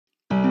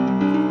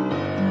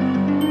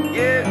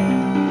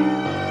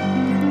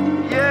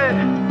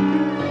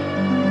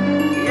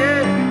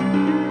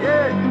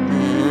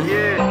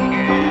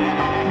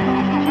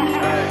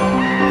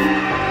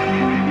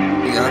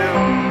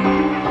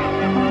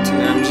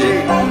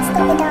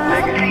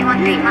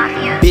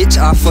Bitch,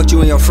 I fucked you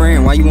and your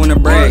friend, why you wanna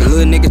brag?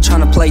 Little nigga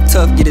tryna play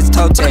tough, get his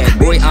toe tagged.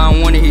 Boy, I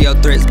don't wanna hear your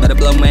threats, better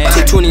blow my ass.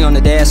 220 on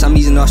the dash, I'm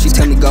easing off, she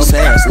tell me go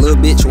fast. Little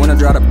bitch wanna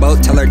drive the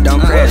boat, tell her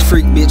don't crash.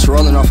 Freak bitch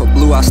rolling off a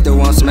blue, I still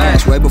want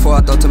smash. Way before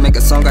I thought to make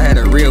a song, I had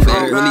a real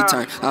bag. It really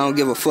turned, I don't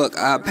give a fuck,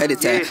 I pay the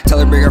tag. Tell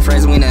her bring her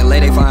friends, we in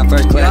LA, they flying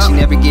first class. She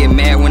never get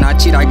mad when I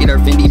cheat, I get her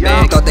Fendi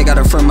bag. Thought they got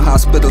her from a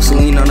hospital,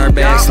 Celine on her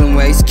back. Slim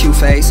waist, cute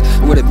face,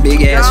 with a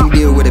big ass, you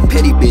deal with a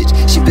petty bitch.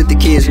 She put the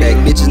kids back,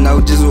 bitches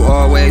know jizzle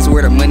always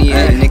where the money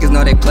at. And niggas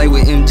know they play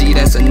with MG,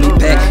 that's a new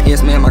pack.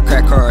 Yes man, my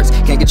crack cards,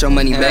 can't get your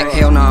money back.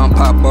 Hell no, I'm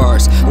pop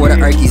bars, where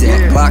the Erkies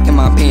at? Glock in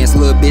my pants,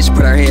 little bitch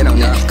put her head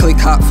on it. Click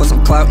hop for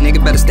some clout,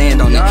 nigga better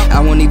stand on it. I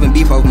won't even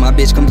beef over my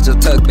bitch, come get your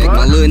tuck back.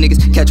 My little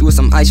niggas catch you with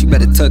some ice, you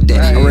better tuck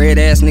that. A red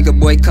ass nigga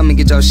boy, come and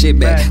get your shit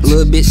back.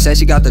 Little bitch said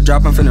she got the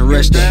drop, I'm finna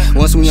rush that.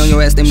 Once we on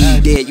your ass, then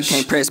you dead, you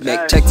can't press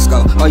back. Check the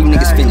scope, all you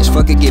niggas finished,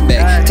 fuck it, get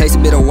back. Taste a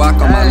bit of wok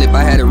on my lip,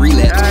 I had a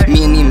relapse.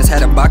 Me and Nemus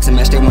had a boxing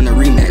match, they want a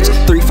rematch.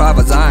 3-5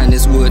 a Zion,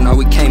 this wood, no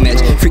we can't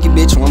match. Freaky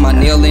bitch want my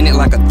nail in it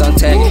like a thumb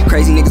tag.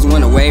 Crazy niggas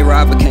want a wave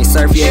ride but can't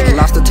surf yet.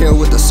 Lobster tail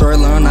with the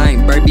swirl on, I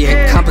ain't burp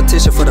yet.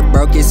 Competition for the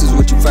brokest is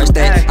what you first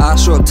at. I'll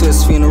show up to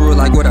his funeral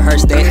like what a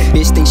hearse that.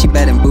 Bitch think she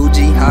bad and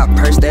bougie, hot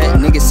purse that.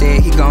 Nigga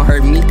said he gon'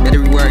 hurt me, better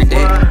reword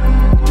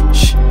that.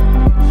 Shh.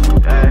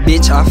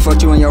 Bitch, I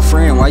fucked you and your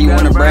friend, why you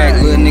wanna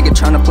brag? Little nigga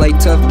tryna play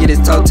tough, get his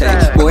toe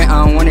tagged. Boy,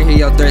 I don't wanna hear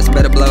your threats,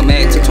 better blow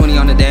mag. 220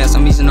 on the dash,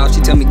 I'm easing off,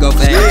 she tell me go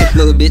fast.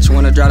 Little bitch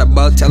wanna drive the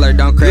boat, tell her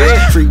don't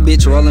crash. Freak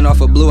bitch rolling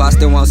off a blue, I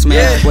still want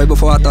smash. Way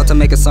before I thought to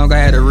make a song, I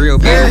had a real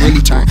bag.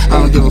 Really turn, I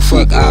don't give a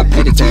fuck, I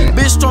pay the tag.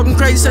 Bitch talking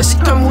crazy, said she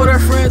coming with her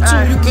friend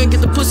too. You can't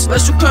get the pussy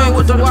unless you came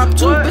with the wop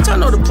too. Bitch, I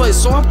know the place,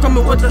 so I'm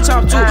coming with the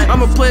top two.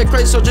 I'ma play it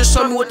crazy, so just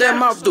show me what that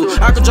mouth do.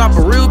 I can drop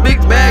a real big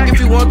bag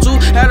if you want to.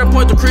 Had her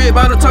point the crib,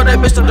 I done told that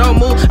bitch to don't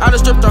move. I done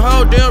stripped the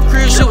whole damn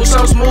crib, shit was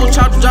so smooth.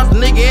 Chopped to drop the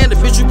nigga and the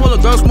bitch you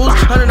pullin' go smooth.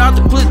 100 out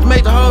the clip to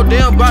make the whole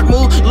damn block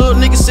move. Little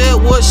nigga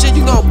said what shit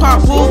you gon'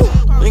 pop who?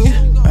 Nigga,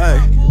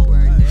 hey.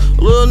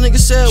 Little nigga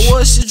said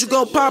what shit you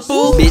gon' pop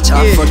who? Bitch,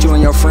 I fucked you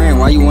and your friend,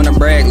 why you wanna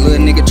brag? Little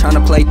nigga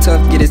tryna play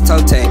tough, get his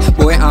toe tagged.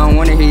 Boy, I don't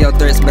wanna hear your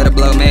threats, better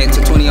blow mag.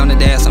 220 on the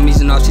dash, I'm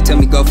easing off, she tell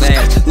me go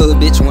fast. Little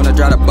bitch wanna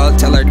drive the boat,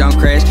 tell her don't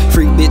crash.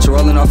 Freak bitch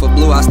rolling off a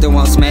blue, I still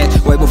want smash.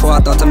 Way before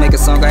I thought to make a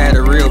song, I had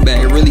a real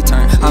bag. It really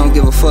turned, I don't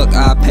give a fuck,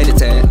 I pay the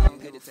tag.